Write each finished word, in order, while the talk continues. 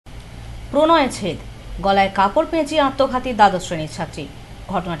প্রণয়ে ছেদ, গলায় কাপড় পেঁচিয়ে আত্মঘাতী দ্বাদশ শ্রেণীর ছাত্রী।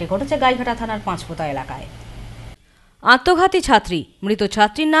 ঘটনাটি ঘটেছে গাইঘাটা থানার পাঁচপোতা এলাকায়। আত্মঘাতী ছাত্রী, মৃত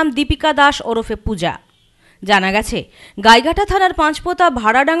ছাত্রীর নাম দীপিকা দাস ওরফে পূজা। জানা গেছে, গাইঘাটা থানার পাঁচপোতা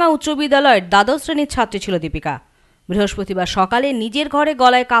ভাড়াডাঙ্গা উচ্চ বিদ্যালয়ের দ্বাদশ শ্রেণীর ছাত্রী ছিল দীপিকা। বৃহস্পতিবার সকালে নিজের ঘরে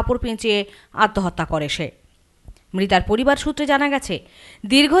গলায় কাপড় পেঁচিয়ে আত্মহত্যা করে সে। মৃতার পরিবার সূত্রে জানা গেছে,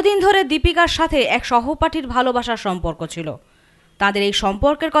 দীর্ঘদিন ধরে দীপিকার সাথে এক সহপাঠীর ভালোবাসার সম্পর্ক ছিল। তাদের এই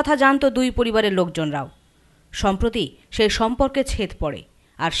সম্পর্কের কথা জানত দুই পরিবারের লোকজনরাও। সম্প্রতি সেই সম্পর্কে ছেদ পড়ে,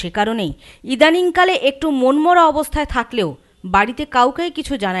 আর সে কারণেই ইদানিংকালে একটু মনমরা অবস্থায় থাকলেও বাড়িতে কাউকেই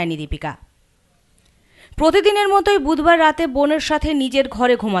কিছু জানায়নি দীপিকা। প্রতিদিনের মতোই বুধবার রাতে বোনের সাথে নিজের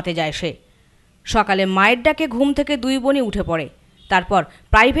ঘরে ঘুমাতে যায় সে। সকালে মায়ের ডাকে ঘুম থেকে দুই বোনই উঠে পড়ে। তারপর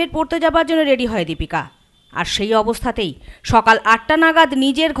প্রাইভেট পড়তে যাবার জন্য রেডি হয় দীপিকা। আর সেই অবস্থাতেই সকাল 8টা নাগাদ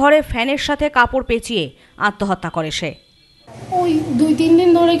নিজের ঘরে ফ্যানের সাথে কাপড় পেঁচিয়ে আত্মহত্যা করে সে। ওই 2-3 দিন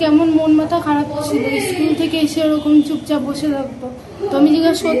ধরে কেমন মন মাথা খারাপ ছিল, স্কুল থেকে এসে ওরকম চুপচাপ বসে থাকতো। তো আমি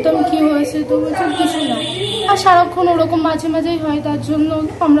জিজ্ঞাসা করতাম কি হয়েছে, তো বলছে কিছু না। আর সারাক্ষণ ওরকম মাঝে মাঝেই হয়, তার জন্য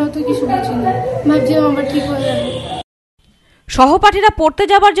আমরাও তো কিছু বুঝি না, ভাবছিলাম আবার ঠিক হয়ে যাবে। সহপাঠীরা পড়তে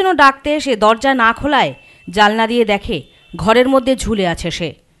যাবার জন্য ডাকতে এসে দরজা না খোলায় জানলা দিয়ে দেখে ঘরের মধ্যে ঝুলে আছে সে।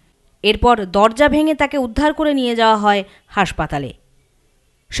 এরপর দরজা ভেঙে তাকে উদ্ধার করে নিয়ে যাওয়া হয় হাসপাতালে।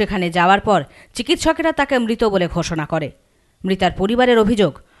 সেখানে যাওয়ার পর চিকিৎসকেরা তাকে মৃত বলে ঘোষণা করে। মৃতার পরিবারের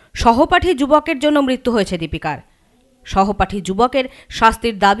অভিযোগ, সহপাঠী যুবকের জন্য মৃত্যু হয়েছে দীপিকার। সহপাঠী যুবকের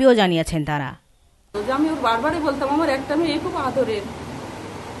শাস্তির দাবিও জানিয়েছেন তারা। আমি ওর বারবারই বলতাম, আমার একটা মেয়ে খুব আদরের,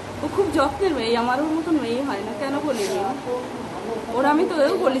 ও খুব যত্নের মেয়ে, আমার ওর মতন মেয়ে হয় না, কেন বলিনি ওর? আমি তো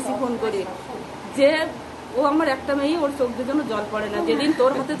এও বলেছি ফোন করে যে ও আমার একটা মেয়ে, ওর চোখের জন্য জল পড়ে না। যেদিন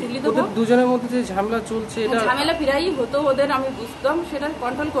তোর হাতে তুলি দেবো, দুজনের মধ্যে যে ঝামেলা চলছে, এটা ঝামেলা প্রায়ই হতো ওদের, আমি বুঝতাম, সেটা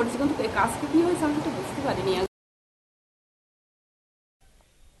কন্ট্রোল করেছি, কিন্তু কাজকে কি হয়েছে আমি সেটা বুঝতে পারিনি।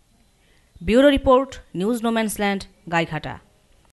 Bureau report, news no man's land, Gaighata.